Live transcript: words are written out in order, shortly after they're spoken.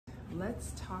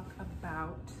let's talk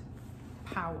about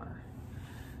power.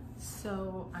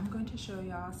 So I'm going to show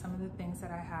y'all some of the things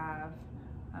that I have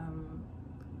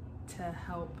to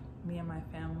help me and my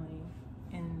family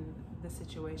in the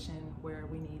situation where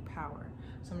we need power.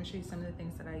 So I'm gonna show you some of the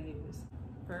things that I use.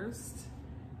 First,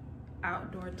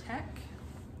 outdoor tech.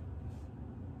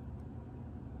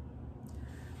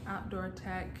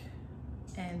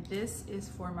 And this is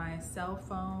for my cell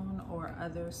phone or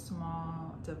other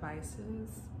small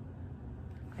devices.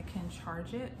 I can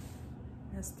charge it.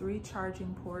 It has 3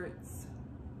 charging ports.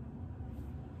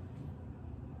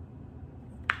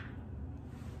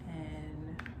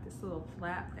 And this little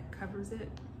flap that covers it.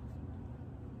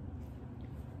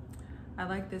 I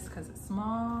like this because it's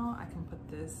small. I can put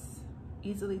this,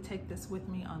 easily take this with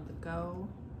me on the go.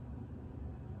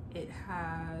 It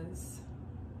has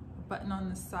a button on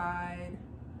the side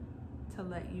to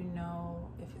let you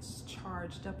know if it's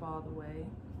charged up all the way.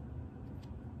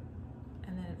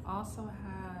 And then it also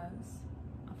has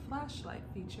a flashlight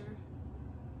feature.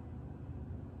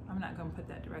 I'm not gonna put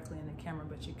that directly in the camera,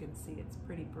 but you can see it's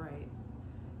pretty bright.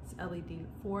 It's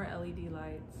 4 LED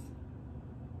lights.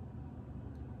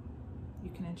 You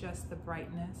can adjust the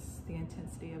brightness, the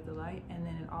intensity of the light, and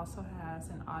then it also has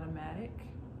an automatic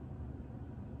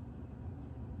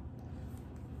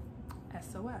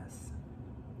SOS.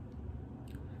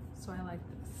 So I like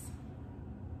this.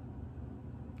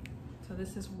 So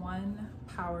this is one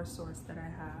power source that I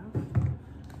have.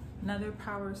 Another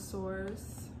power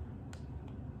source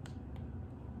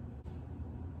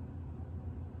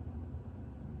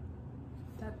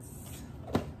that's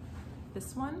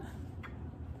this one.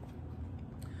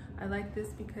 I like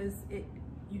this because it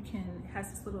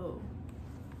has this little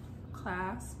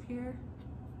clasp here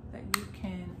that you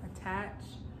can attach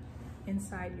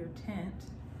inside your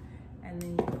tent, and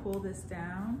then you pull this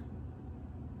down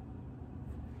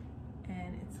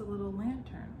and it's a little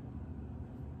lantern.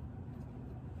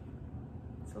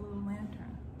 It's a little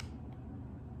lantern.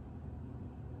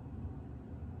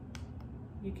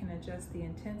 You can adjust the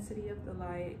intensity of the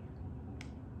light.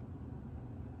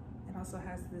 It also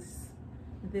has this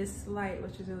light,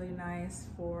 which is really nice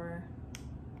for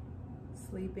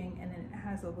sleeping, and then it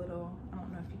has a little, I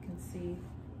don't know if you can see,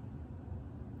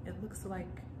 it looks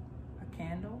like a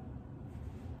candle,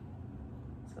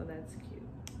 so that's cute.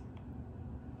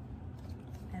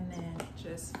 And then it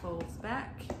just folds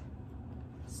back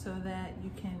so that you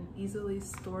can easily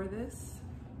store this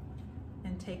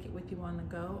and take it with you on the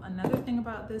go. Another thing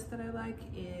about this that I like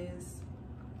is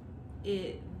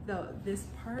this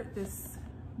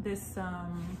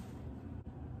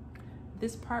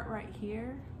part right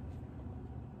here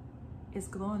is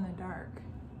glow in the dark.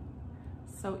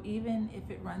 So even if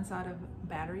it runs out of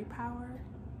battery power,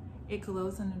 it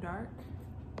glows in the dark.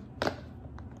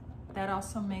 That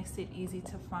also makes it easy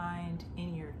to find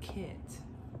in your kit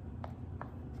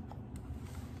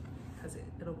because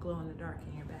it'll glow in the dark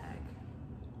in your bag.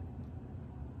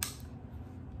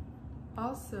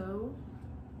 Also,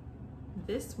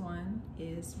 this one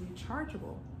is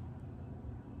rechargeable.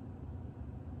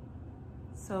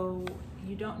 So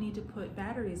you don't need to put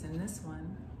batteries in this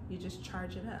one. You just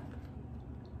charge it up,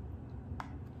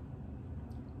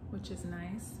 which is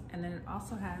nice. And then it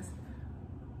also has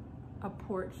a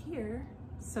port here,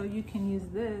 so you can use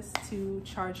this to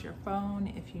charge your phone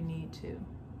if you need to.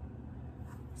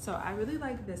 So I really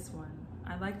like this one.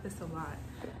 I like this a lot.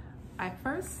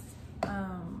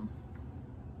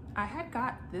 I had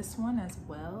got this one as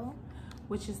well,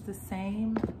 which is the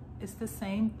same, it's the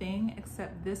same thing,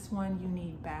 except this one you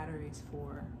need batteries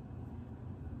for.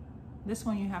 This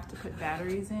one you have to put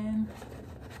batteries in.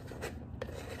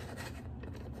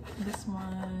 This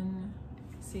one,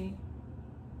 see?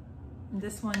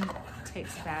 This one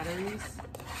takes batteries.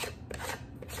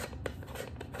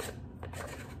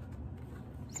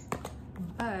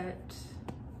 But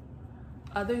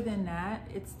other than that,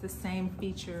 it's the same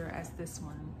feature as this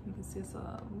one. You can see it's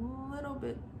a little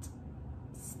bit,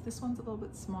 this one's a little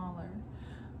bit smaller,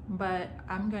 but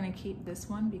I'm gonna keep this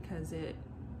one because it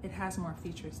has more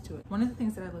features to it. One of the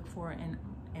things that I look for in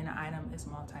an item is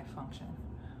multifunction,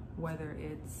 whether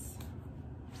it's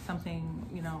something,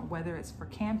 you know, whether it's for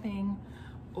camping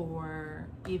or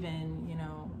even, you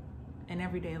know, in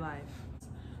everyday life.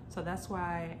 So that's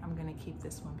why I'm gonna keep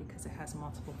this one, because it has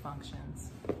multiple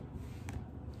functions.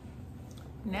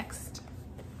 Next,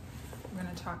 we're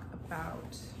gonna talk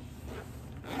about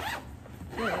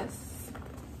this.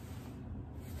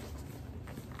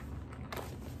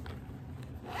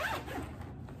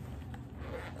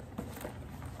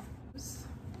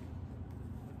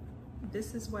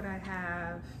 This is what I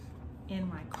have in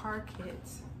my car kit.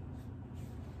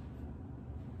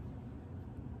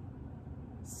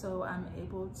 so I'm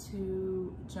able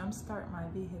to jumpstart my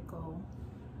vehicle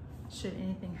should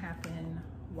anything happen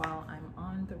while I'm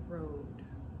on the road.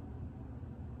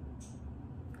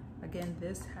 Again,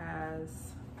 this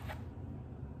has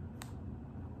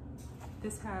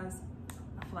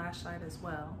a flashlight as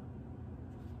well,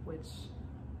 which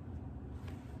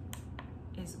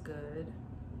is good.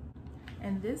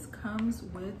 And this comes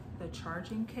with the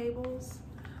charging cables,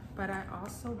 but I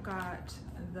also got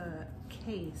the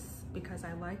case because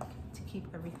I like to keep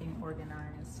everything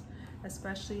organized,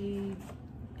 especially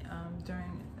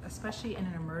especially in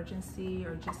an emergency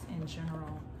or just in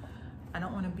general. I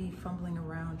don't want to be fumbling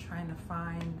around trying to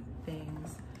find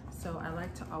things, so I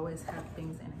like to always have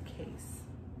things in a case.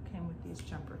 Came with these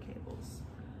jumper cables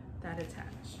that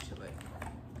attach to it.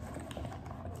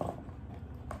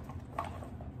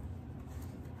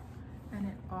 And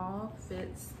it all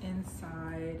fits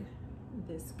inside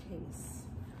this case.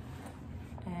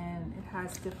 And it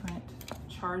has different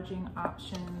charging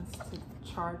options to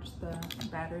charge the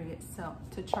battery itself,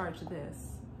 to charge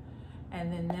this.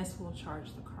 And then this will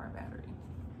charge the car battery.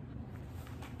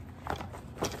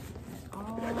 It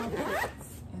all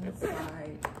fits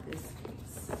inside this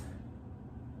case.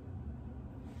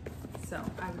 So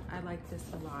I like this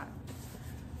a lot.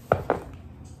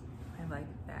 I like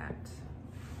that.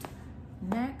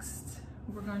 Next,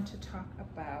 we're going to talk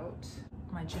about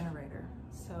my generator.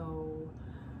 So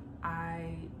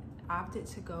I opted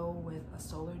to go with a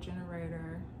solar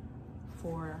generator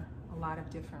for a lot of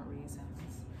different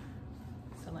reasons.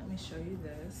 So let me show you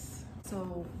this.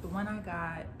 So the one I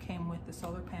got came with the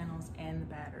solar panels and the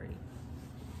battery.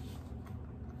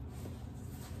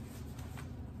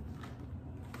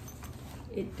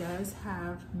 It does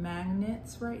have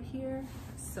magnets right here,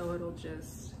 so it'll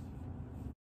just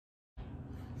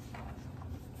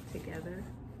together,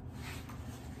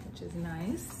 which is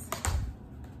nice.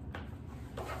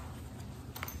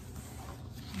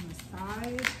 On the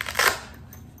side,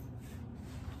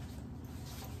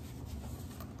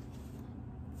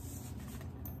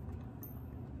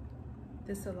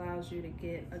 this allows you to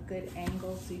get a good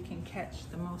angle so you can catch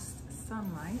the most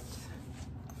sunlight.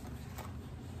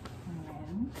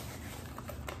 And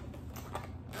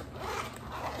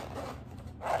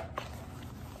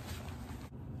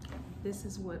this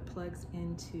is what plugs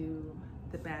into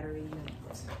the battery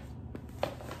unit.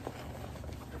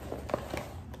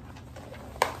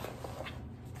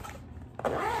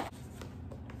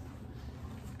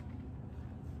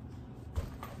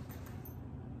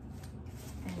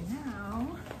 And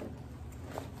now,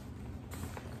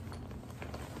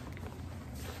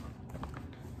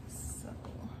 so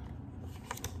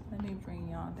let me bring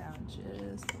y'all down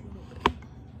just a little bit.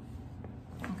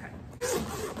 Okay.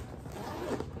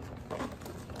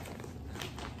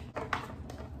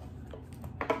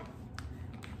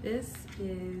 This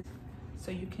is so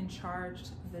you can charge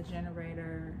the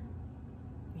generator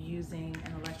using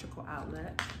an electrical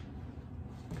outlet.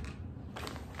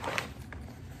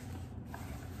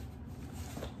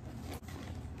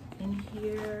 In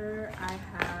here, I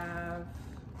have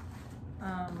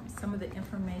some of the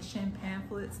information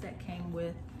pamphlets that came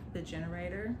with the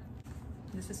generator.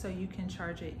 This is so you can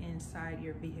charge it inside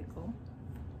your vehicle,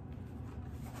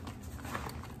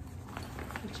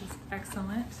 which is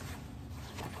excellent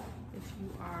if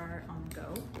you are on the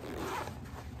go.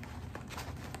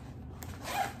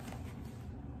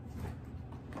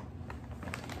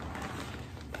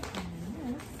 And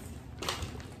this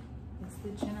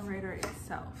is the generator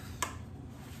itself.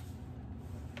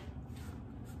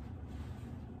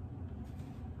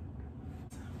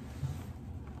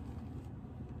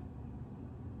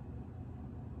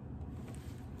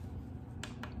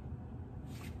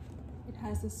 It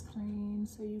has a screen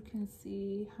so you can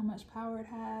see how much power it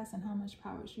has and how much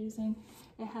power it's using.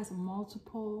 It has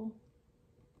multiple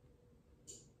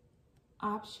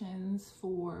options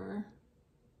for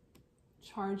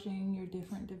charging your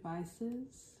different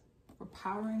devices, for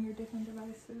powering your different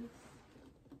devices.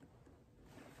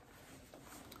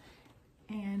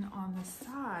 And on the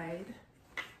side,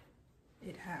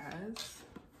 it has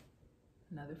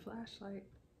another flashlight.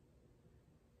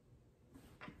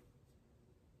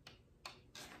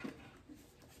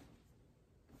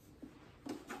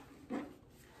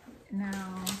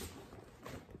 Now,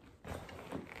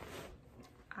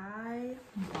 I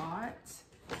bought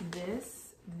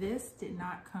this. This did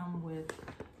not come with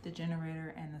the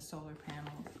generator and the solar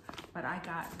panels, but I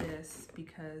got this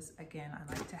because, again, I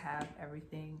like to have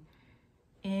everything,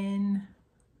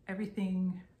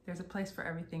 there's a place for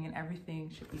everything, and everything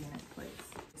should be in its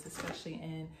place, especially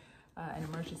in an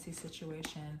emergency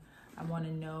situation. I want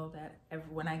to know that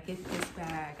when I get this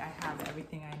bag, I have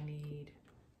everything I need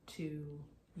to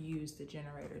use the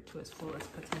generator to its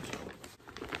fullest potential.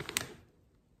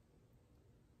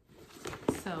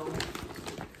 So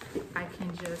I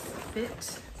can just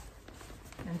fit,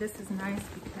 and this is nice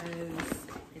because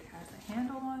it has a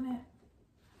handle on it,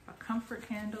 a comfort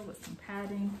handle with some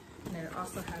padding, and it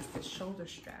also has this shoulder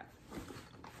strap.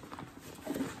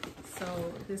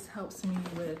 So this helps me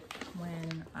with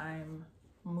when I'm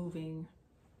moving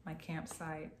my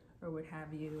campsite or what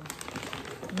have you.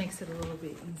 It makes it a little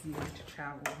bit easier to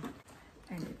travel.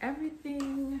 And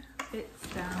everything fits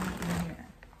down in here.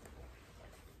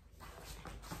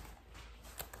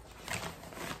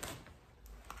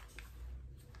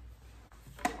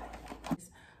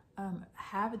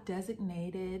 Have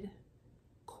designated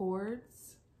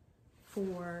cords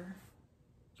for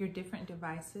your different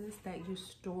devices that you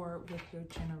store with your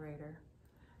generator.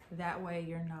 That way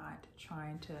you're not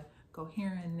trying to go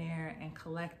here and there and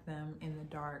collect them in the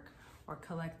dark or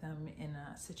collect them in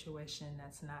a situation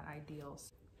that's not ideal.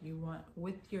 You want,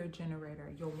 with your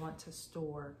generator, you'll want to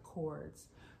store cords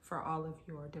for all of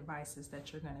your devices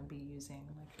that you're going to be using,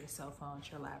 like your cell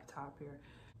phones, your laptop, your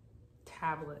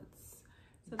tablets.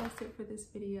 So that's it for this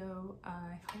video.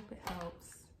 I hope it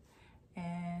helps,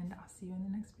 and I'll see you in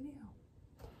the next video.